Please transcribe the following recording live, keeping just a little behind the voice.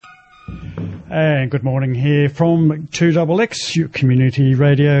And good morning here from 2XX, your community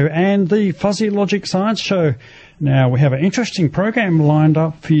radio and the Fuzzy Logic Science Show. Now, we have an interesting program lined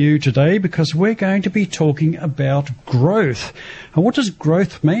up for you today because we're going to be talking about growth. And what does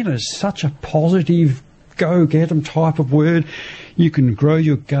growth mean? It's such a positive, go-get-em type of word. You can grow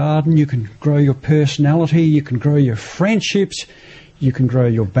your garden, you can grow your personality, you can grow your friendships, you can grow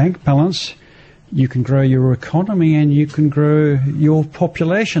your bank balance, you can grow your economy, and you can grow your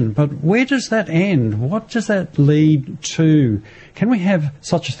population. But where does that end? What does that lead to? Can we have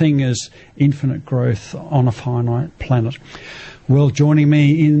such a thing as infinite growth on a finite planet? Well, joining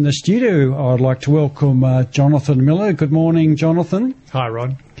me in the studio, I'd like to welcome Jonathan Miller. Good morning, Jonathan. Hi,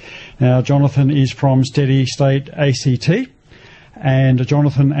 Rod. Now, Jonathan is from Steady State ACT, and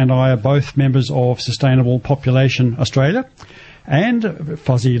Jonathan and I are both members of Sustainable Population Australia. And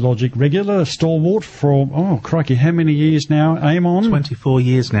Fuzzy Logic regular, stalwart for, crikey, how many years now, Amon? 24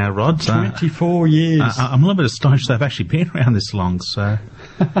 years now, Rod. 24 years. I'm a little bit astonished they've actually been around this long, so...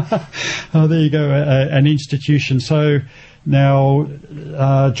 Oh, there you go, an institution. So now,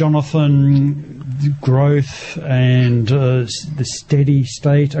 Jonathan, growth and the steady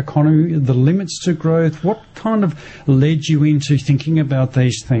state economy, the limits to growth, what kind of led you into thinking about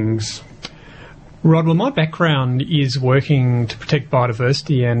these things? Rod, well, my background is working to protect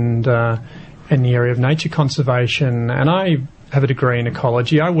biodiversity and in the area of nature conservation, and I have a degree in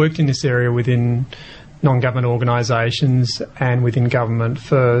ecology. I worked in this area within non-government organisations and within government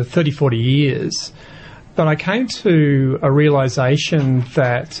for 30, 40 years. But I came to a realisation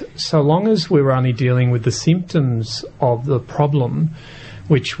that so long as we were only dealing with the symptoms of the problem,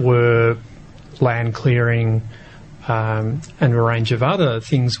 which were land clearing, and a range of other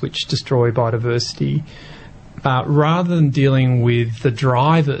things which destroy biodiversity, rather than dealing with the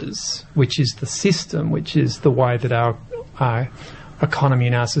drivers, which is the system, which is the way that our economy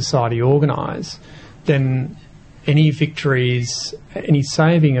and our society organise, then any victories, any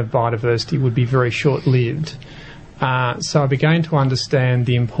saving of biodiversity would be very short-lived. So I began to understand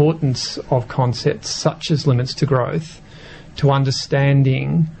the importance of concepts such as limits to growth, to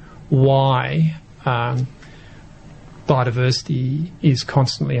understanding why biodiversity is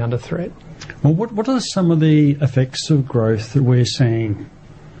constantly under threat. Well, what are some of the effects of growth that we're seeing?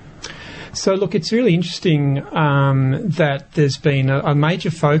 So, look, it's really interesting that there's been a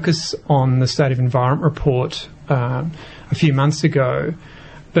major focus on the State of Environment report a few months ago,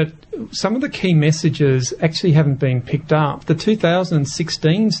 but some of the key messages actually haven't been picked up. The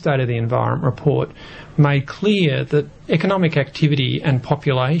 2016 State of the Environment report made clear that economic activity and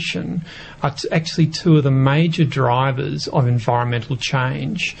population are actually two of the major drivers of environmental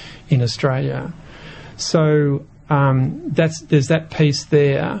change in Australia. So there's that piece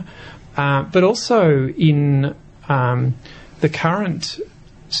there. But also in the current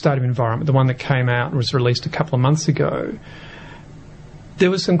State of Environment, the one that came out and was released a couple of months ago, there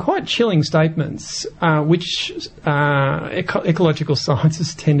were some quite chilling statements, which ecological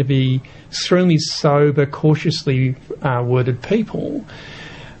scientists tend to be extremely sober, cautiously worded people.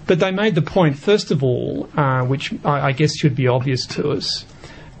 But they made the point, first of all, which I guess should be obvious to us,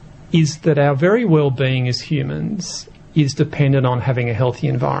 is that our very well-being as humans is dependent on having a healthy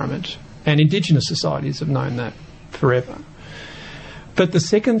environment. And Indigenous societies have known that forever. But the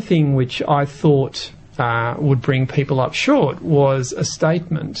second thing which I thought would bring people up short was a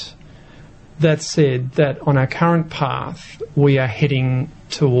statement that said that on our current path we are heading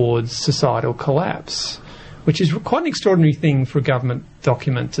towards societal collapse, which is quite an extraordinary thing for a government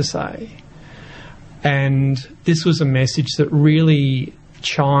document to say. And this was a message that really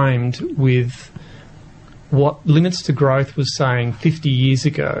chimed with what Limits to Growth was saying 50 years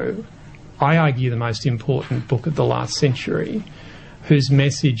ago, I argue the most important book of the last century, whose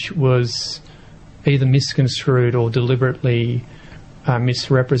message was either misconstrued or deliberately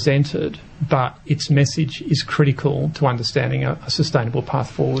misrepresented, but its message is critical to understanding a sustainable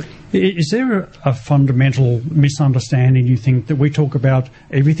path forward. Is there a fundamental misunderstanding, you think, that we talk about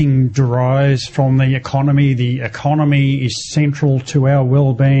everything derives from the economy is central to our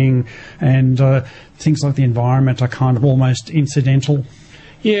well-being, and things like the environment are kind of almost incidental?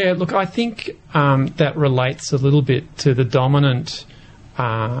 Yeah, look, I think that relates a little bit to the dominant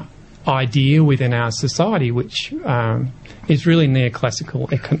idea within our society, which is really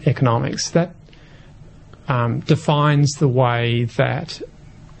neoclassical economics. That defines the way that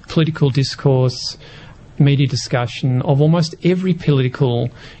political discourse, media discussion of almost every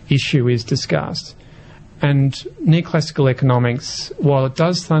political issue is discussed. And neoclassical economics, while it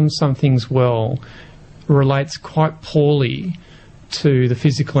does some things well, relates quite poorly to the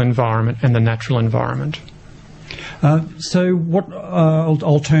physical environment and the natural environment. So what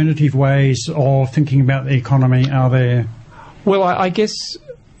alternative ways of thinking about the economy are there? Well, I guess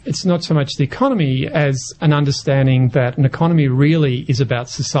it's not so much the economy as an understanding that an economy really is about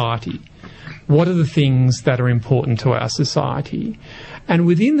society. What are the things that are important to our society? And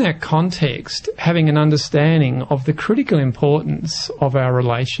within that context, having an understanding of the critical importance of our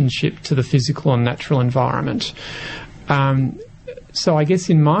relationship to the physical and natural environment. So I guess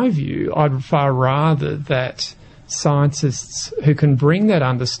in my view, I'd far rather that scientists who can bring that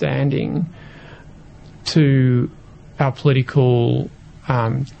understanding to our political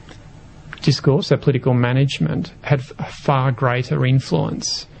discourse, our political management, had a far greater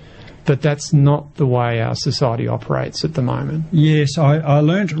influence. But that's not the way our society operates at the moment. Yes, I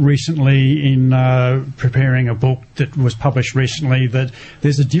learned recently in preparing a book that was published recently that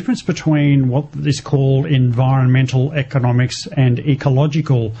there's a difference between what is called environmental economics and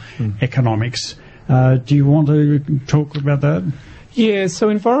ecological economics. Do you want to talk about that? Yeah, so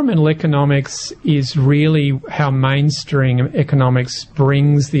environmental economics is really how mainstream economics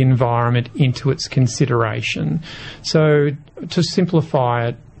brings the environment into its consideration. So to simplify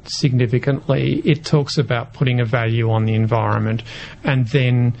it significantly, it talks about putting a value on the environment, and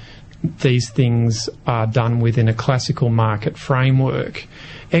then these things are done within a classical market framework.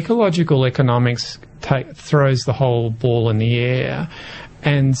 Ecological economics throws the whole ball in the air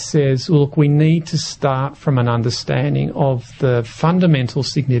and says, look, we need to start from an understanding of the fundamental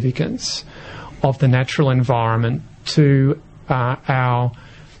significance of the natural environment to our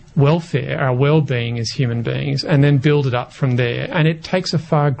welfare, our well-being as human beings, and then build it up from there. And it takes a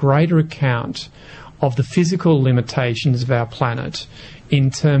far greater account of the physical limitations of our planet in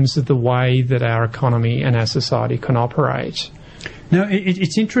terms of the way that our economy and our society can operate. Now,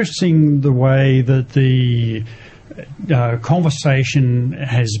 it's interesting the way that the conversation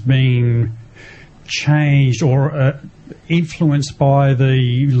has been changed or influenced by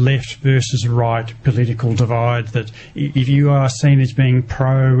the left versus right political divide, that if you are seen as being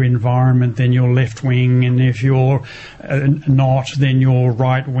pro-environment, then you're left-wing, and if you're not, then you're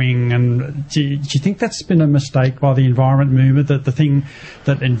right-wing. And do you think that's been a mistake by the environment movement,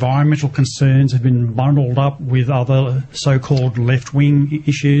 that environmental concerns have been bundled up with other so-called left-wing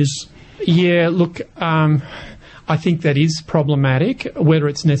issues? Yeah, look, I think that is problematic. Whether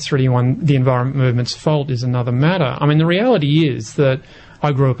it's necessarily the environment movement's fault is another matter. I mean, the reality is that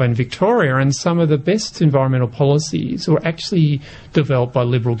I grew up in Victoria, and some of the best environmental policies were actually developed by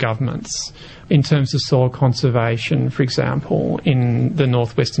Liberal governments in terms of soil conservation, for example, in the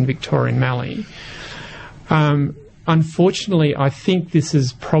northwestern Victorian Mallee. Unfortunately, I think this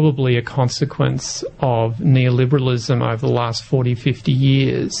is probably a consequence of neoliberalism over the last 40, 50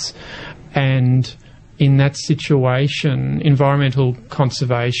 years. And in that situation, environmental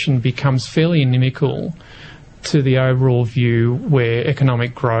conservation becomes fairly inimical to the overall view where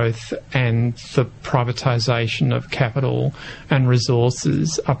economic growth and the privatisation of capital and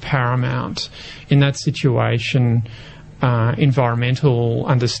resources are paramount. In that situation, environmental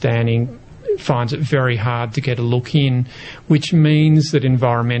understanding finds it very hard to get a look in, which means that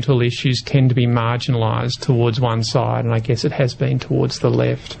environmental issues tend to be marginalised towards one side, and I guess it has been towards the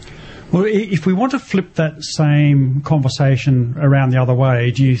left. Well, if we want to flip that same conversation around the other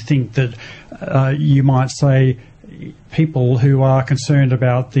way, do you think that you might say people who are concerned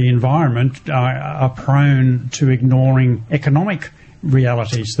about the environment are prone to ignoring economic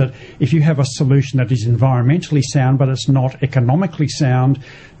realities, that if you have a solution that is environmentally sound but it's not economically sound,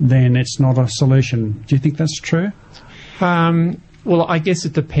 then it's not a solution? Do you think that's true? Well, I guess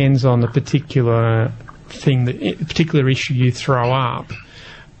it depends on the particular issue you throw up.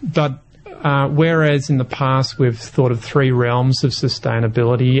 But whereas in the past we've thought of three realms of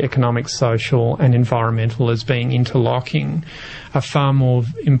sustainability, economic, social and environmental, as being interlocking, a far more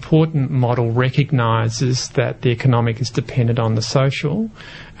important model recognises that the economic is dependent on the social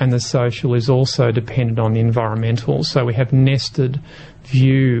and the social is also dependent on the environmental. So we have nested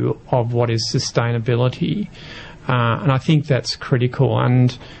view of what is sustainability. And I think that's critical.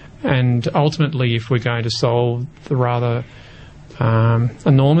 And ultimately, if we're going to solve the rather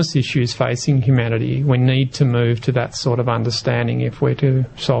enormous issues facing humanity, we need to move to that sort of understanding if we're to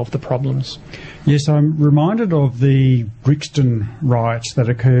solve the problems. Yes, I'm reminded of the Brixton riots that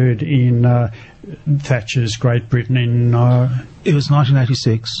occurred in Thatcher's Great Britain in... It was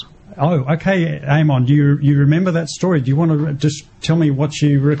 1986. Oh, okay, Eamon, do you remember that story? Do you want to just tell me what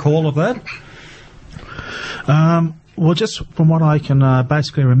you recall of that? Well, just from what I can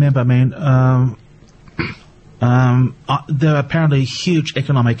basically remember, I mean... there were apparently huge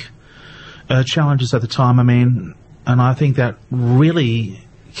economic challenges at the time. I mean, and I think that really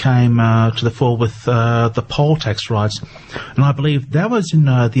came to the fore with the poll tax rights, and I believe that was in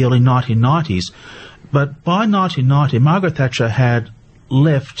the early 1990s. But by 1990, Margaret Thatcher had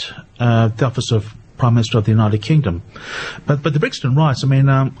left the office of Prime Minister of the United Kingdom. But the Brixton riots, I mean,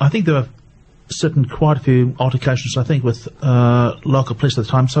 I think there were quite a few altercations, I think, with local police at the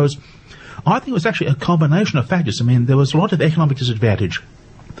time. So I think it was actually a combination of factors. I mean, there was a lot of economic disadvantage.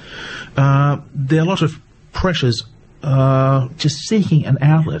 There are a lot of pressures just seeking an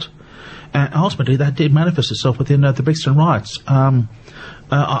outlet. And ultimately, that did manifest itself within the Brixton riots.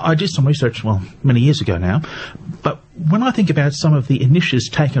 I did some research, many years ago now, but when I think about some of the initiatives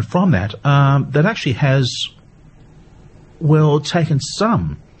taken from that, that actually has, taken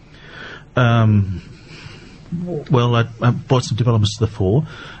some, brought some developments to the fore,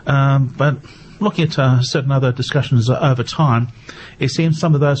 but looking at certain other discussions over time, it seems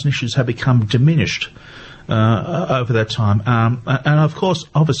some of those initiatives have become diminished over that time. And of course,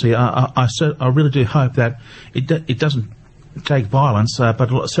 obviously, I really do hope that it doesn't take violence, but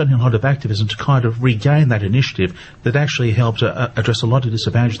certainly a lot of activism to kind of regain that initiative that actually helped address a lot of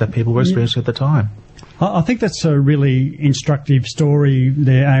disadvantage that people were experiencing at the time. I think that's a really instructive story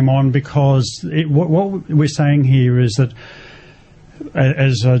there, Eamon, because what we're saying here is that,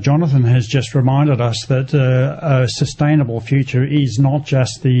 as Jonathan has just reminded us, that a sustainable future is not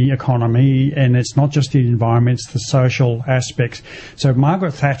just the economy and it's not just the environment, it's the social aspects. So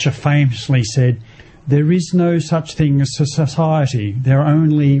Margaret Thatcher famously said, there is no such thing as a society. There are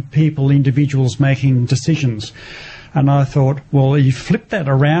only people, individuals making decisions. And I thought, well, you flipped that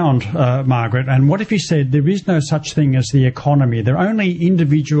around, Margaret, and what if you said there is no such thing as the economy? There are only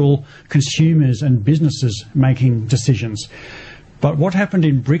individual consumers and businesses making decisions. But what happened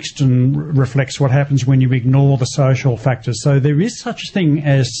in Brixton reflects what happens when you ignore the social factors. So there is such a thing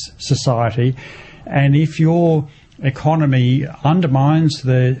as society, and if your economy undermines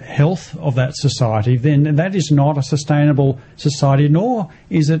the health of that society, then that is not a sustainable society, nor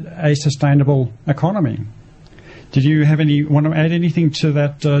is it a sustainable economy. Did you want to add anything to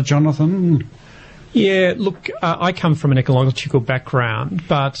that, Jonathan? Yeah, look, I come from an ecological background,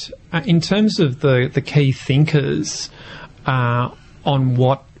 but in terms of the key thinkers on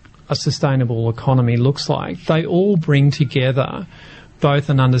what a sustainable economy looks like, they all bring together both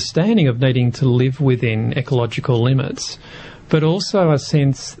an understanding of needing to live within ecological limits, but also a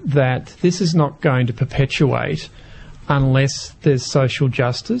sense that this is not going to perpetuate unless there's social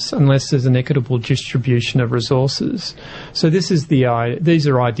justice, unless there's an equitable distribution of resources. So these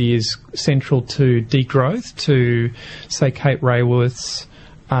are ideas central to degrowth, to, say, Kate Raworth's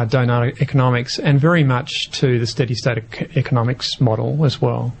donut economics, and very much to the steady state economics model as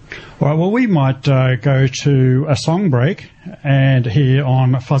well. All right, well, we might go to a song break, and here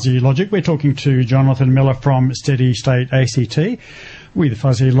on Fuzzy Logic, we're talking to Jonathan Miller from Steady State ACT with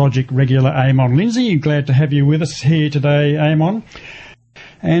Fuzzy Logic regular Eamon Lindsay. Glad to have you with us here today, Eamon.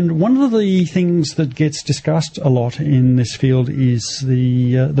 And one of the things that gets discussed a lot in this field is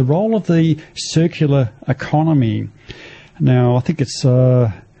the role of the circular economy. Now, I think it's there's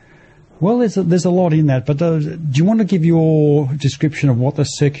a lot in that, but do you want to give your description of what the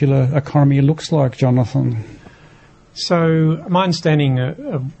circular economy looks like, Jonathan? So my understanding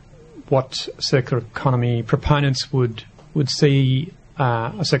of what circular economy proponents would see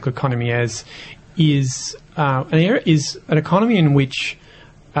a circular economy as is an economy in which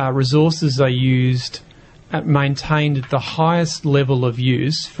resources are used, maintained at the highest level of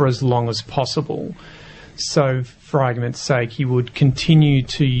use for as long as possible. So, for argument's sake, you would continue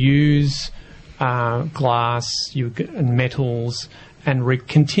to use glass and metals and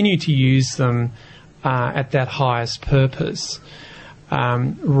continue to use them at that highest purpose,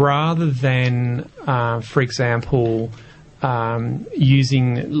 rather than, for example,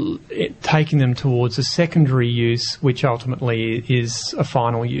 taking them towards a secondary use, which ultimately is a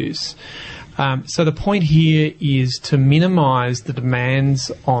final use. So the point here is to minimise the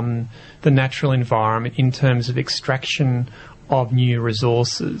demands on the natural environment in terms of extraction of new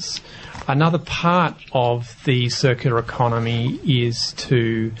resources. Another part of the circular economy is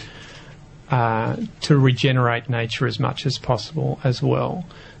to regenerate nature as much as possible as well.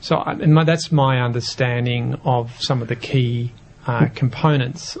 So that's my understanding of some of the key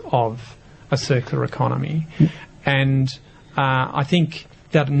components of a circular economy. And I think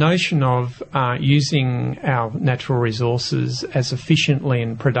that notion of using our natural resources as efficiently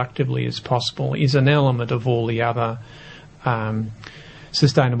and productively as possible is an element of all the other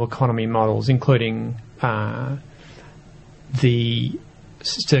sustainable economy models, including the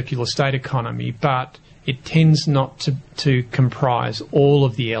circular state economy, but it tends not to comprise all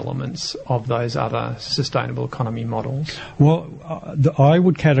of the elements of those other sustainable economy models. Well, I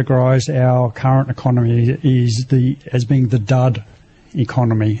would categorise our current economy as being the DUD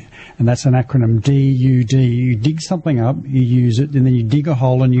economy, and that's an acronym, DUD. You dig something up, you use it, and then you dig a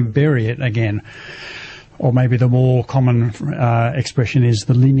hole and you bury it again. Or maybe the more common expression is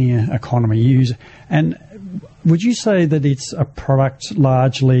the linear economy. And would you say that it's a product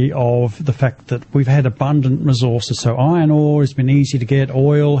largely of the fact that we've had abundant resources? So iron ore has been easy to get,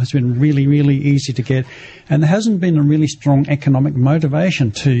 oil has been really, really easy to get, and there hasn't been a really strong economic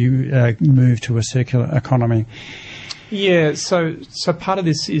motivation to move to a circular economy. Yeah, so part of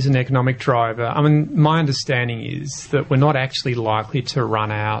this is an economic driver. I mean, my understanding is that we're not actually likely to run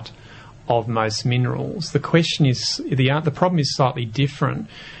out of most minerals. The question is, the problem is slightly different,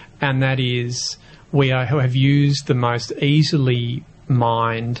 and that is we have used the most easily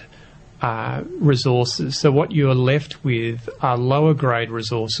mined resources. So what you are left with are lower grade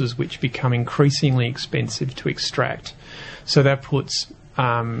resources which become increasingly expensive to extract. So that puts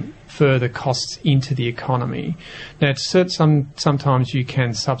further costs into the economy. Now, sometimes you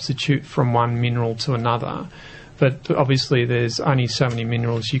can substitute from one mineral to another, but obviously there's only so many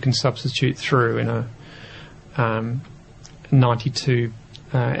minerals you can substitute through in a 92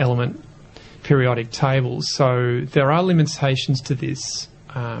 element periodic table. So there are limitations to this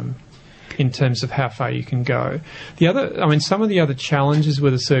in terms of how far you can go. Some of the other challenges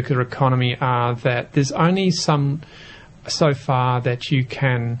with a circular economy are that there's only so far that you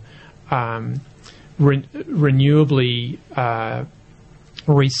can renewably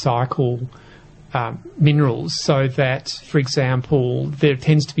recycle minerals, so that, for example, there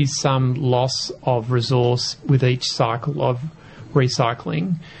tends to be some loss of resource with each cycle of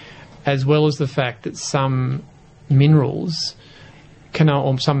recycling, as well as the fact that some minerals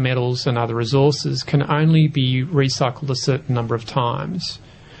or some metals and other resources can only be recycled a certain number of times.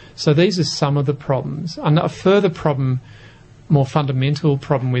 So these are some of the problems. And a further problem, more fundamental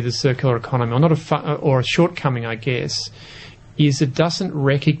problem with the circular economy, or a shortcoming, I guess, is it doesn't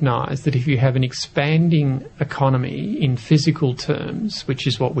recognise that if you have an expanding economy in physical terms, which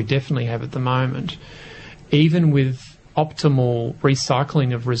is what we definitely have at the moment, even with optimal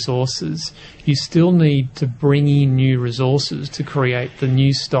recycling of resources, you still need to bring in new resources to create the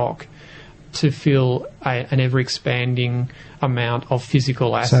new stock to fill an ever-expanding amount of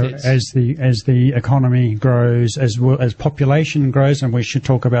physical assets. So as the economy grows, as population grows, and we should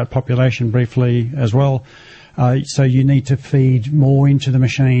talk about population briefly as well, so you need to feed more into the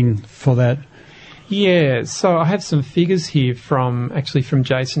machine for that. Yeah, so I have some figures here from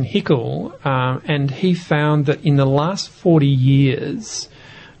Jason Hickel, and he found that in the last 40 years,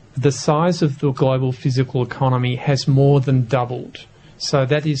 the size of the global physical economy has more than doubled. So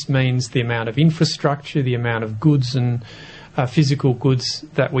that means the amount of infrastructure, the amount of goods and physical goods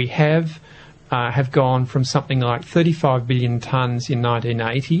that we have gone from something like 35 billion tonnes in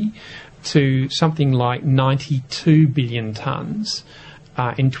 1980 to something like 92 billion tonnes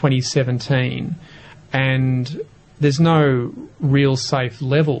in 2017. And there's no real safe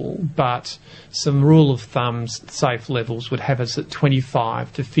level, but some rule of thumb safe levels would have us at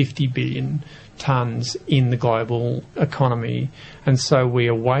 25 to 50 billion tonnes in the global economy. And so we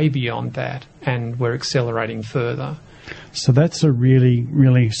are way beyond that, and we're accelerating further. So that's a really,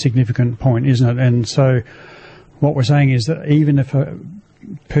 really significant point, isn't it? And so what we're saying is that even if a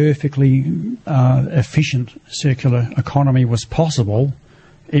perfectly efficient circular economy was possible,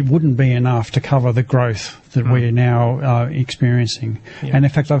 it wouldn't be enough to cover the growth that we're now experiencing. Yeah. And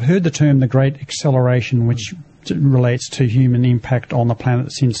in fact, I've heard the term the Great Acceleration, which relates to human impact on the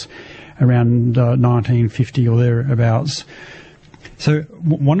planet since around 1950 or thereabouts. So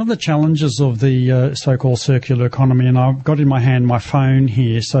one of the challenges of the so-called circular economy, and I've got in my hand my phone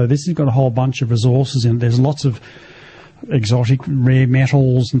here, so this has got a whole bunch of resources in it. There's lots of exotic rare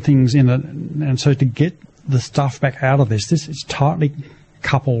metals and things in it. And so to get the stuff back out of this is tightly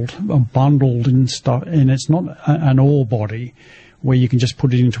coupled, bundled in stuff, and it's not an ore body where you can just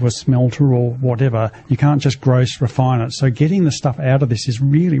put it into a smelter or whatever. You can't just gross refine it. So getting the stuff out of this is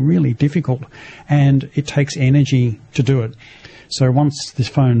really, really difficult, and it takes energy to do it. So once this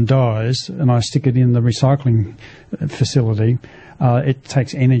phone dies and I stick it in the recycling facility, it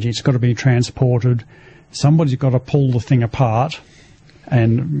takes energy. It's got to be transported. Somebody's got to pull the thing apart,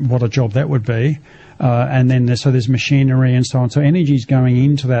 and what a job that would be. And then there's machinery and so on. So energy is going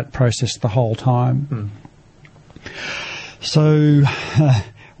into that process the whole time. So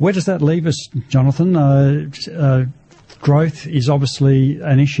where does that leave us, Jonathan? Growth is obviously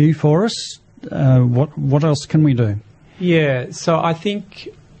an issue for us. What else can we do? Yeah, so I think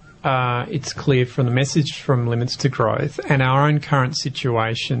it's clear from the message from Limits to Growth and our own current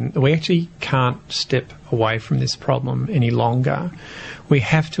situation that we actually can't step away from this problem any longer. We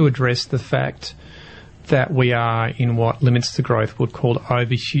have to address the fact that we are in what Limits to Growth would call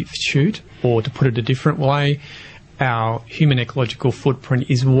overshoot, or to put it a different way, our human ecological footprint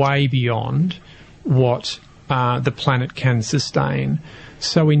is way beyond what the planet can sustain.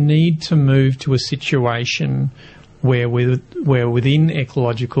 So we need to move to a situation where we're within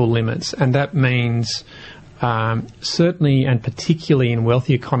ecological limits, and that means certainly and particularly in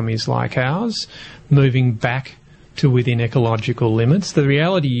wealthy economies like ours, moving back to within ecological limits. The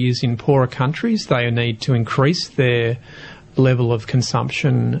reality is in poorer countries, they need to increase their level of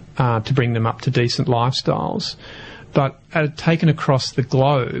consumption to bring them up to decent lifestyles. But taken across the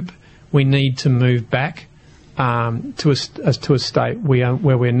globe, we need to move back to a state where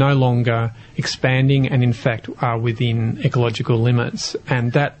we're no longer expanding and in fact are within ecological limits,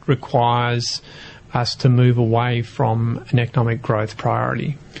 and that requires us to move away from an economic growth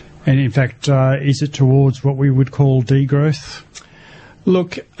priority. And in fact, is it towards what we would call degrowth?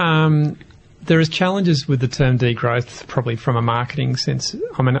 Look, there is challenges with the term degrowth, probably from a marketing sense.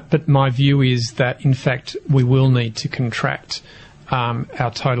 But my view is that in fact we will need to contract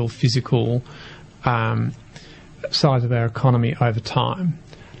our total physical size of our economy over time.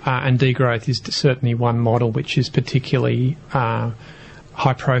 And degrowth is certainly one model which is particularly high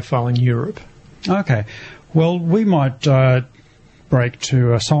profile in Europe. Okay. Well, we might break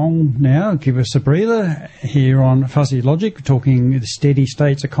to a song now, give us a breather here on Fuzzy Logic, talking the steady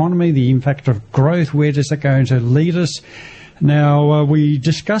states economy, the impact of growth, where is that going to lead us? Now, we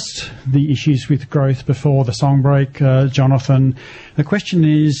discussed the issues with growth before the song break, Jonathan. The question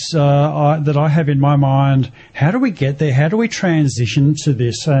is that I have in my mind, how do we get there? How do we transition to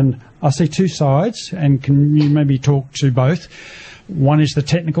this? And I see two sides, and can you maybe talk to both? One is the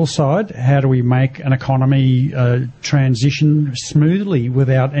technical side. How do we make an economy transition smoothly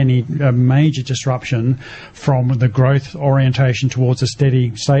without any major disruption from the growth orientation towards a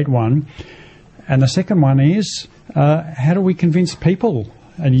steady state one? And the second one is, how do we convince people,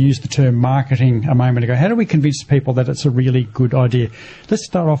 and you used the term marketing a moment ago, how do we convince people that it's a really good idea? Let's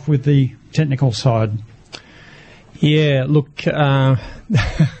start off with the technical side. Yeah, look,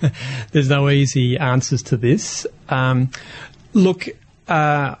 there's no easy answers to this. Look,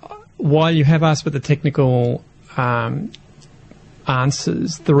 while you have asked for the technical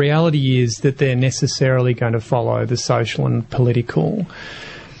answers, the reality is that they're necessarily going to follow the social and political,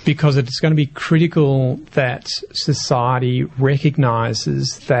 because it's going to be critical that society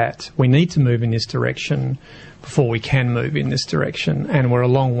recognises that we need to move in this direction before we can move in this direction, and we're a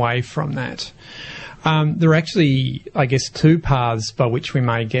long way from that. There are actually, I guess, two paths by which we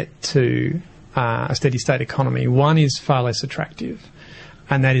may get to a steady state economy. One is far less attractive,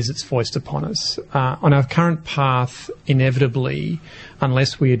 and that is it's foisted upon us. On our current path, inevitably,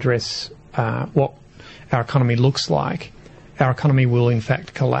 unless we address what our economy looks like, our economy will in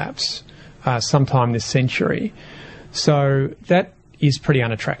fact collapse sometime this century. So that is pretty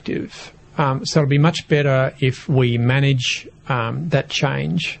unattractive. So it'll be much better if we manage that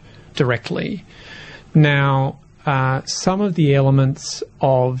change directly. Now, some of the elements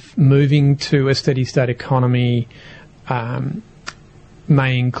of moving to a steady state economy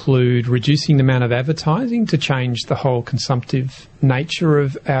may include reducing the amount of advertising to change the whole consumptive nature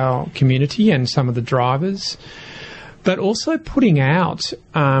of our community and some of the drivers, but also putting out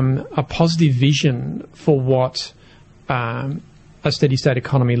a positive vision for what a steady state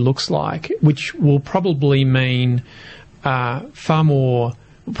economy looks like, which will probably mean far more,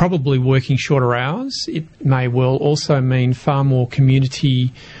 probably working shorter hours. It may well also mean far more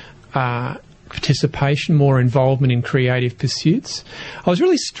community participation, more involvement in creative pursuits. I was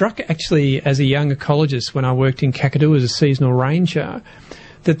really struck actually as a young ecologist when I worked in Kakadu as a seasonal ranger,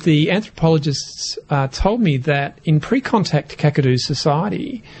 that the anthropologists told me that in pre-contact Kakadu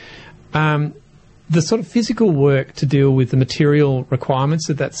society, the sort of physical work to deal with the material requirements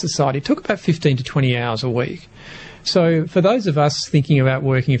of that society took about 15 to 20 hours a week. So for those of us thinking about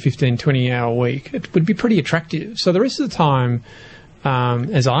working a 15, 20-hour week, it would be pretty attractive. So the rest of the time,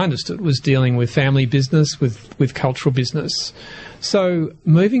 as I understood, was dealing with family business, with cultural business. So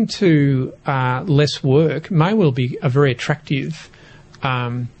moving to less work may well be a very attractive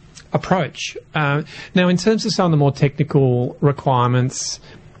approach. Now, in terms of some of the more technical requirements,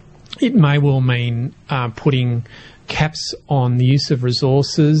 it may well mean putting caps on the use of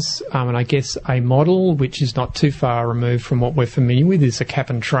resources, and I guess a model which is not too far removed from what we're familiar with is a cap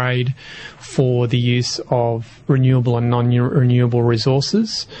and trade for the use of renewable and non-renewable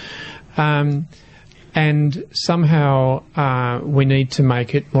resources. And somehow we need to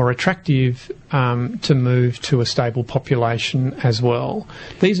make it more attractive to move to a stable population as well.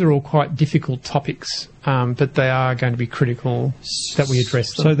 These are all quite difficult topics, but they are going to be critical that we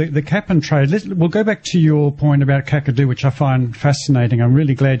address them. So the cap and trade, we'll go back to your point about Kakadu, which I find fascinating. I'm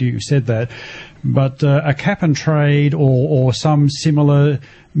really glad you said that. But a cap and trade or some similar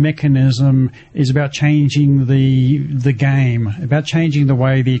mechanism is about changing the game, about changing the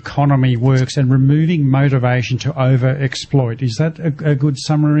way the economy works and removing motivation to over-exploit. Is that a good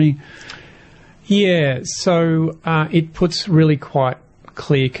summary? Yeah, so it puts really quite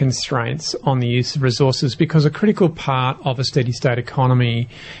clear constraints on the use of resources, because a critical part of a steady state economy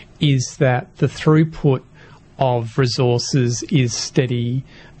is that the throughput of resources is steady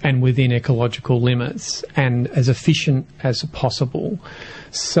and within ecological limits and as efficient as possible.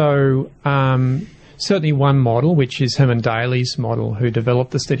 So certainly one model, which is Herman Daly's model, who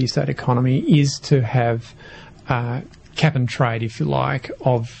developed the steady state economy, is to have cap and trade, if you like,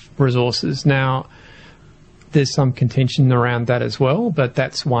 of resources. Now, there's some contention around that as well, but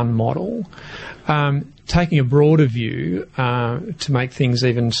that's one model. Taking a broader view, to make things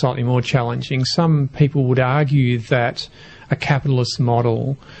even slightly more challenging, some people would argue that a capitalist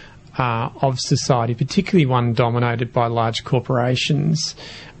model of society, particularly one dominated by large corporations,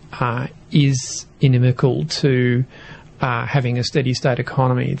 is inimical to having a steady state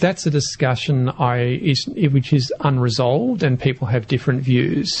economy. That's a discussion which is unresolved, and people have different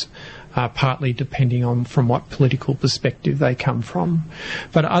views, partly depending on from what political perspective they come from.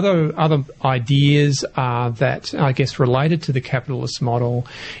 But other ideas that I guess related to the capitalist model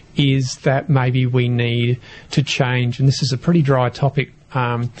is that maybe we need to change, and this is a pretty dry topic,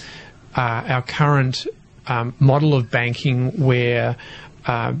 our current model of banking, where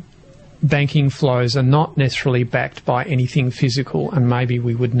banking flows are not necessarily backed by anything physical, and maybe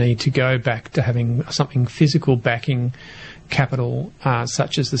we would need to go back to having something physical backing capital,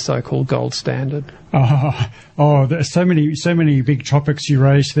 such as the so-called gold standard. There's so many big topics you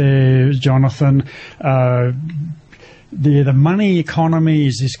raised there, Jonathan. The money economy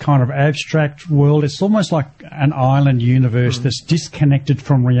is this kind of abstract world. It's almost like an island universe that's disconnected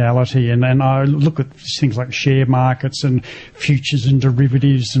from reality. And I look at things like share markets and futures and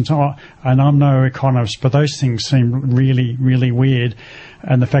derivatives and so on. And I'm no economist, but those things seem really, really weird.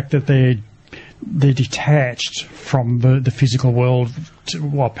 And the fact that they're detached from the physical world,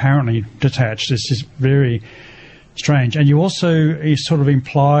 apparently detached, is just very strange. And you also sort of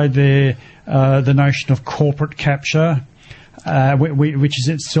implied there the notion of corporate capture, which is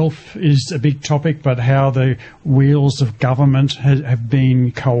itself is a big topic, but how the wheels of government have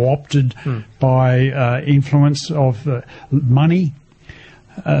been co-opted by influence of money,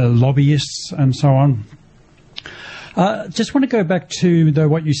 lobbyists and so on. Just want to go back to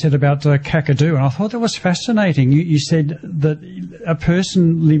what you said about Kakadu, and I thought that was fascinating. You said that a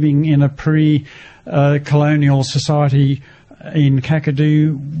person living in a pre-colonial society in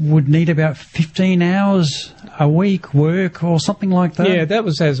Kakadu would need about 15 hours a week work or something like that? Yeah, that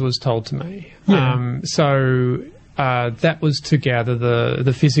was as was told to me. Yeah. That was to gather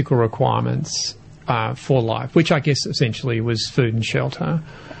the physical requirements for life, which I guess essentially was food and shelter.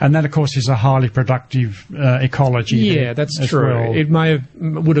 And that, of course, is a highly productive ecology. Yeah, that's true. Well. It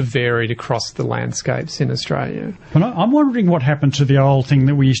would have varied across the landscapes in Australia. But I'm wondering what happened to the old thing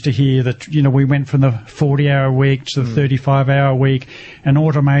that we used to hear, that, we went from the 40-hour week to the 35-hour week, and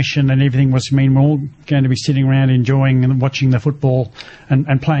automation and everything was we're all going to be sitting around enjoying and watching the football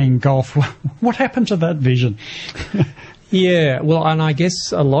and playing golf. What happened to that vision? Yeah, well, and I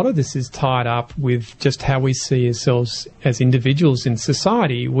guess a lot of this is tied up with just how we see ourselves as individuals in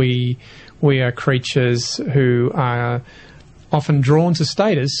society. We are creatures who are often drawn to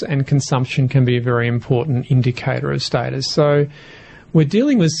status, and consumption can be a very important indicator of status. So we're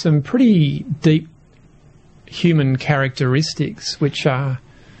dealing with some pretty deep human characteristics which are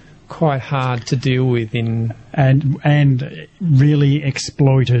quite hard to deal with and really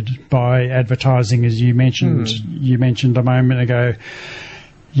exploited by advertising, as you mentioned. You mentioned a moment ago.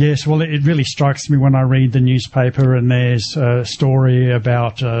 Yes, well, it really strikes me when I read the newspaper and there's a story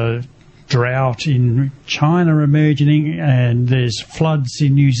about drought in China emerging, and there's floods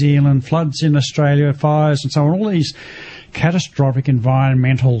in New Zealand, floods in Australia, fires and so on, all these catastrophic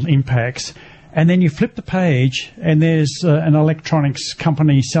environmental impacts. And then you flip the page and there's an electronics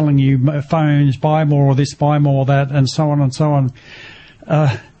company selling you phones, buy more of this, buy more of that, and so on and so on.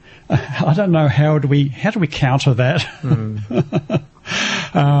 I don't know, how do we counter that?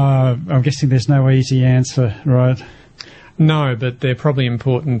 I'm guessing there's no easy answer, right? No, but they're probably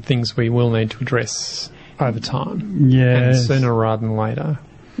important things we will need to address over time. Yes. And sooner rather than later.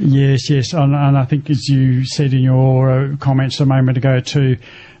 Yes, and I think, as you said in your comments a moment ago too,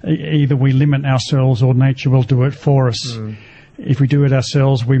 either we limit ourselves or nature will do it for us. If we do it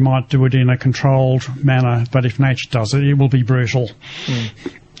ourselves, we might do it in a controlled manner, but if nature does it, it will be brutal.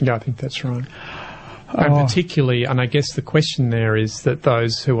 Yeah, I think that's right. And particularly, and I guess the question there is that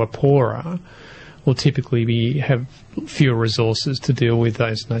those who are poorer will typically have fewer resources to deal with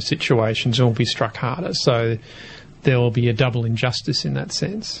those situations and will be struck harder. So there will be a double injustice in that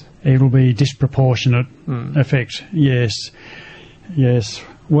sense. It will be disproportionate effect, yes.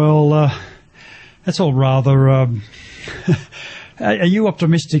 Well, that's all rather... Are you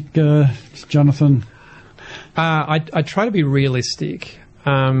optimistic, Jonathan? I try to be realistic.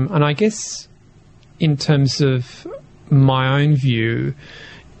 And I guess in terms of my own view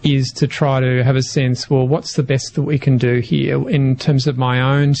is to try to have a sense, well, what's the best that we can do here? In terms of my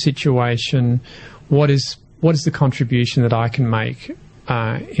own situation, what is the contribution that I can make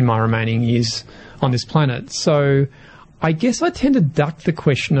in my remaining years on this planet? So I guess I tend to duck the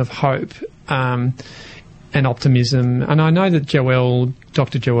question of hope and optimism. And I know that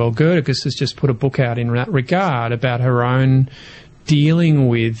Dr. Joelle Gerdegas has just put a book out in that regard about her own dealing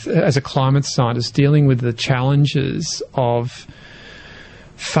with, as a climate scientist, dealing with the challenges of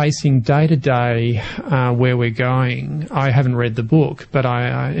facing day-to-day where we're going. I haven't read the book, but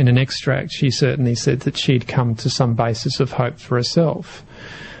in an extract she certainly said that she'd come to some basis of hope for herself.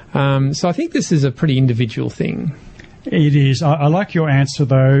 So I think this is a pretty individual thing. It is. I like your answer,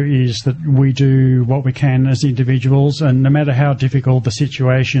 though, is that we do what we can as individuals, and no matter how difficult the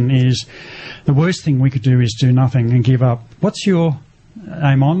situation is, the worst thing we could do is do nothing and give up. What's your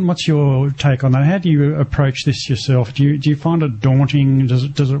aim on? What's your take on that? How do you approach this yourself? Do you find it daunting? Does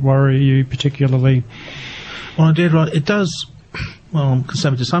it worry you particularly? Well, indeed, right. It does, well,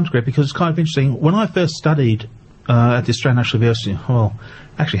 concern me to some degree, because it's kind of interesting. When I first studied at the Australian National University, well,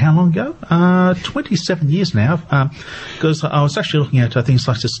 actually, how long ago? 27 years now, because I was actually looking at things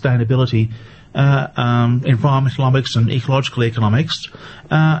like sustainability, environmental economics and ecological economics,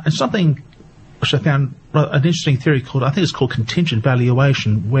 and something which I found an interesting theory called, I think it's called contingent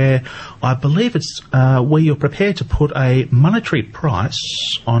valuation, where I believe it's where you're prepared to put a monetary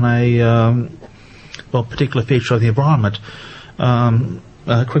price on a particular feature of the environment.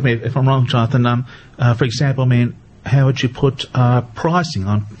 Correct me if I'm wrong, Jonathan. For example, I mean, how would you put pricing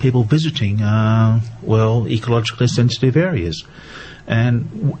on people visiting, ecologically sensitive areas?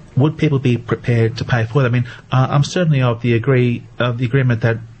 And would people be prepared to pay for that? I mean, I'm certainly of the agreement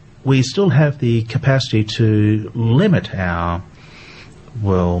that we still have the capacity to limit our,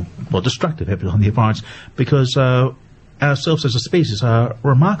 destructive effort on the environment, because ourselves as a species are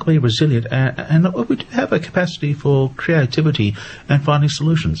remarkably resilient, and we do have a capacity for creativity and finding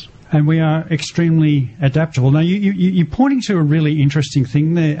solutions. And we are extremely adaptable. Now, you're pointing to a really interesting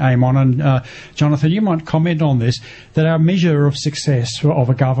thing there, Eamon, and Jonathan, you might comment on this, that our measure of success of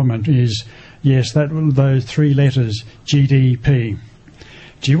a government is, yes, those three letters, GDP.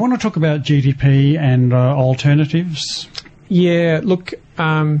 Do you want to talk about GDP and alternatives? Yeah, look,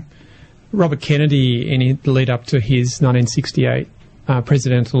 Robert Kennedy, in the lead up to his 1968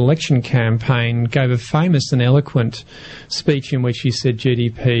 presidential election campaign, gave a famous and eloquent speech in which he said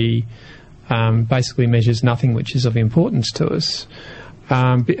GDP basically measures nothing which is of importance to us.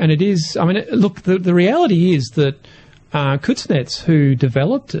 And it is, I mean, look, the reality is that Kuznets, who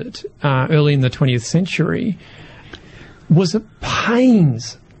developed it early in the 20th century, was at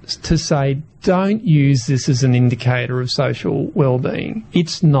pains to say, don't use this as an indicator of social well-being.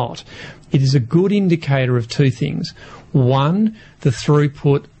 It's not. It is a good indicator of two things. One, the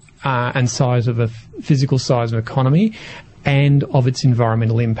throughput and size of a physical size of an economy, and of its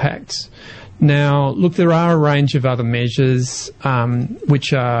environmental impacts. Now, look, there are a range of other measures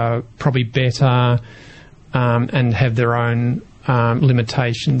which are probably better and have their own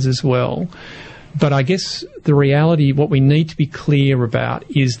limitations as well. But I guess the reality, what we need to be clear about,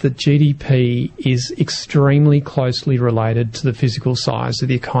 is that GDP is extremely closely related to the physical size of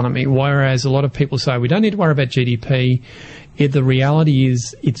the economy. Whereas a lot of people say we don't need to worry about GDP, the reality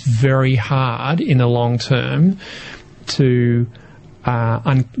is it's very hard in the long term to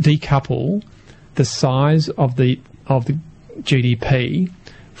decouple the size of the GDP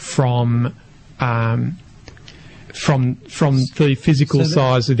from the physical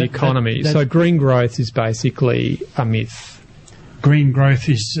size of the economy. So green growth is basically a myth. Green growth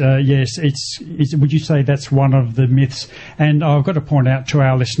is, yes, it's. Would you say that's one of the myths? And I've got to point out to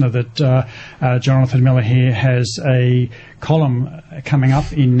our listener that Jonathan Miller here has a column coming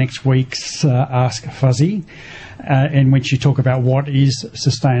up in next week's Ask Fuzzy, in which you talk about what is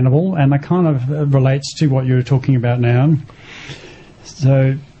sustainable, and that kind of relates to what you're talking about now.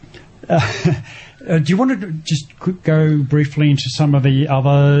 So Do you want to just go briefly into some of the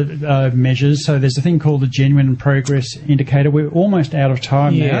other measures? So there's a thing called the Genuine Progress Indicator. We're almost out of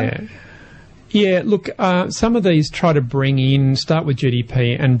time now. Yeah, look, some of these try to start with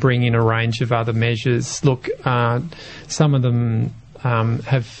GDP and bring in a range of other measures. Look, some of them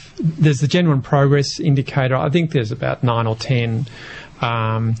there's the Genuine Progress Indicator. I think there's about 9 or 10.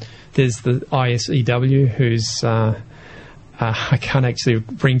 There's the ISEW, who's... I can't actually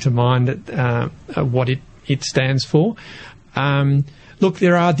bring to mind what it stands for. Look,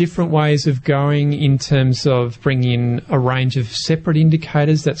 there are different ways of going in terms of bringing in a range of separate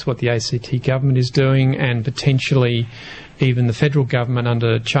indicators. That's what the ACT government is doing, and potentially even the federal government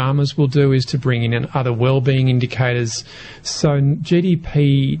under Chalmers will do, is to bring in other wellbeing indicators. So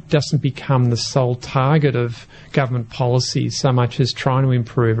GDP doesn't become the sole target of government policy so much as trying to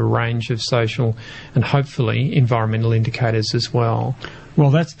improve a range of social and hopefully environmental indicators as well.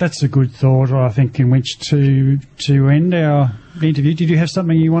 Well, that's a good thought, I think, in which to end our interview. Did you have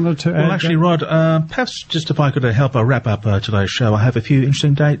something you wanted to add? Well, actually, Rod, perhaps just if I could help wrap up today's show, I have a few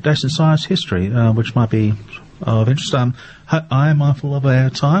interesting dates in science history, which might be of interest. I am mindful of our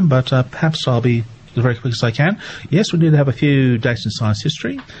time, but perhaps I'll be as very quick as I can. Yes, we did have a few dates in science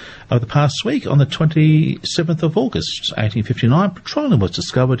history. Over the past week, on the 27th of August, 1859, petroleum was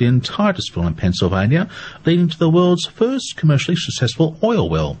discovered in Titusville in Pennsylvania, leading to the world's first commercially successful oil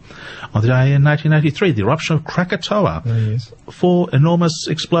well. On the day in 1983, the eruption of Krakatoa. Oh, yes. 4 enormous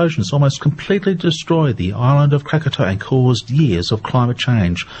explosions almost completely destroyed the island of Krakatoa and caused years of climate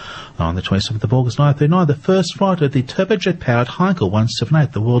change. On the 27th of August 1939, the first flight of the turbojet-powered Heinkel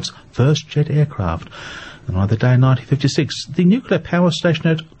 178, the world's first jet aircraft. And on the day in 1956, the nuclear power station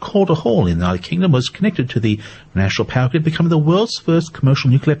at Calder Hall in the United Kingdom was connected to the national power grid, becoming the world's first commercial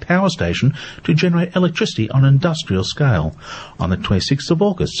nuclear power station to generate electricity on an industrial scale. On the 26th of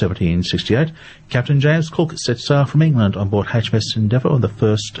August 1768, Captain James Cook set sail from England on board HMS Endeavour on the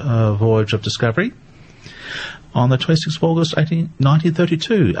first voyage of discovery. On the 26th of August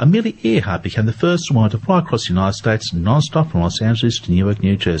 1932, Amelia Earhart became the first woman to fly across the United States non-stop from Los Angeles to Newark,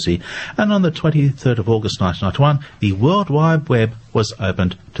 New Jersey. And on the 23rd of August 1991, the World Wide Web was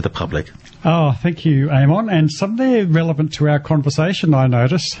opened to the public. Oh, thank you, Eamon. And something relevant to our conversation, I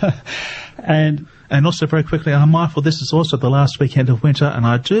notice. And also, very quickly, I'm mindful this is also the last weekend of winter, and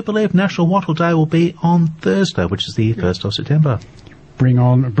I do believe National Wattle Day will be on Thursday, which is the 1st of September. Bring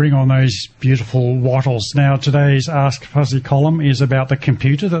on those beautiful wattles. Now, today's Ask Fuzzy column is about the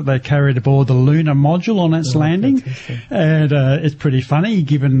computer that they carried aboard the lunar module on its landing. Fantastic. And it's pretty funny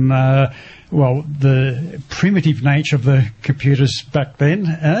given, the primitive nature of the computers back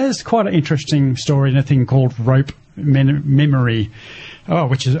then. It's quite an interesting story in a thing called rope memory.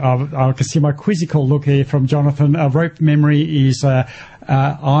 Which is, I can see my quizzical look here from Jonathan. Rope memory is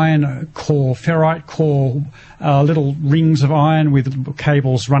iron core, ferrite core, little rings of iron with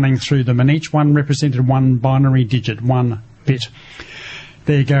cables running through them, and each one represented one binary digit, 1 bit.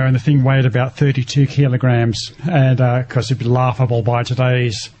 There you go, and the thing weighed about 32 kilograms, and of course it'd be laughable by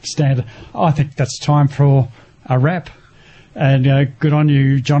today's standard. I think that's time for a wrap. And good on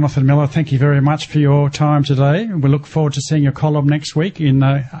you, Jonathan Miller. Thank you very much for your time today. We look forward to seeing your column next week in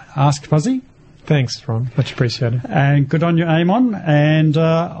Ask Fuzzy. Thanks, Ron. Much appreciated. And good on you, Eamon. And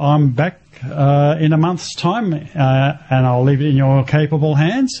I'm back in a month's time, and I'll leave it in your capable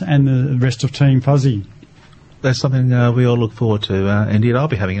hands and the rest of Team Fuzzy. That's something we all look forward to. Indeed, I'll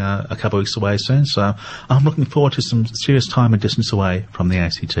be having a couple of weeks away soon, so I'm looking forward to some serious time and distance away from the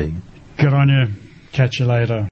ACT. Good on you. Catch you later.